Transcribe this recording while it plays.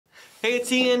Hey,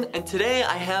 it's Ian, and today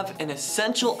I have an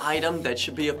essential item that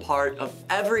should be a part of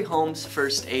every home's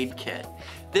first aid kit.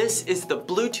 This is the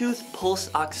Bluetooth Pulse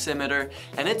Oximeter,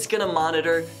 and it's gonna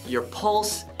monitor your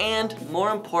pulse and,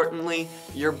 more importantly,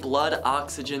 your blood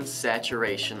oxygen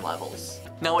saturation levels.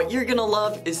 Now, what you're gonna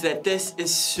love is that this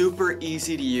is super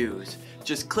easy to use.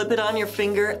 Just clip it on your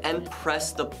finger and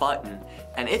press the button,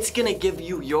 and it's gonna give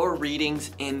you your readings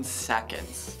in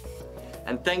seconds.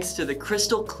 And thanks to the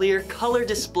crystal clear color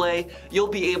display, you'll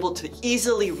be able to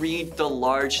easily read the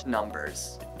large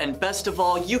numbers. And best of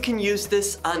all, you can use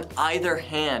this on either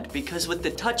hand because with the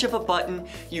touch of a button,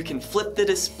 you can flip the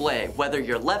display, whether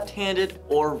you're left-handed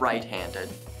or right-handed.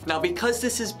 Now, because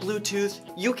this is Bluetooth,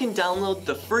 you can download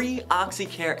the free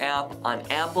OxyCare app on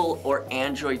Apple or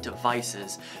Android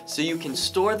devices, so you can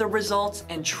store the results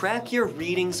and track your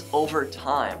readings over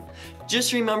time.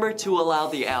 Just remember to allow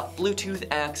the app Bluetooth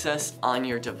access on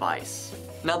your device.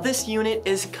 Now, this unit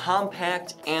is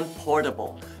compact and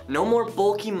portable. No more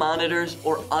bulky monitors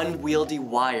or unwieldy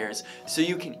wires, so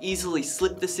you can easily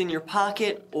slip this in your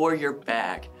pocket or your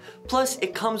bag. Plus,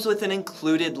 it comes with an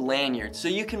included lanyard, so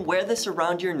you can wear this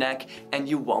around your neck and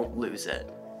you won't lose it.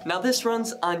 Now, this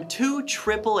runs on 2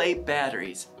 AAA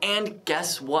batteries, and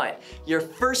guess what? Your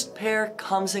first pair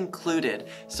comes included,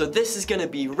 so this is gonna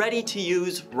be ready to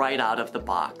use right out of the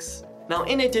box. Now,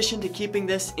 in addition to keeping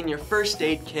this in your first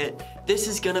aid kit, this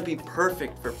is gonna be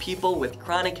perfect for people with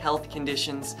chronic health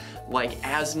conditions like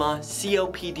asthma,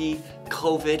 COPD,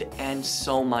 COVID, and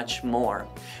so much more.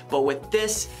 But with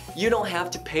this, you don't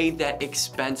have to pay that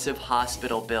expensive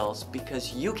hospital bills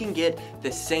because you can get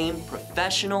the same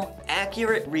professional,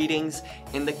 accurate readings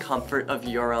in the comfort of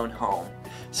your own home.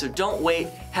 So don't wait,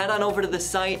 head on over to the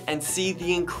site and see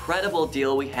the incredible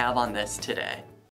deal we have on this today.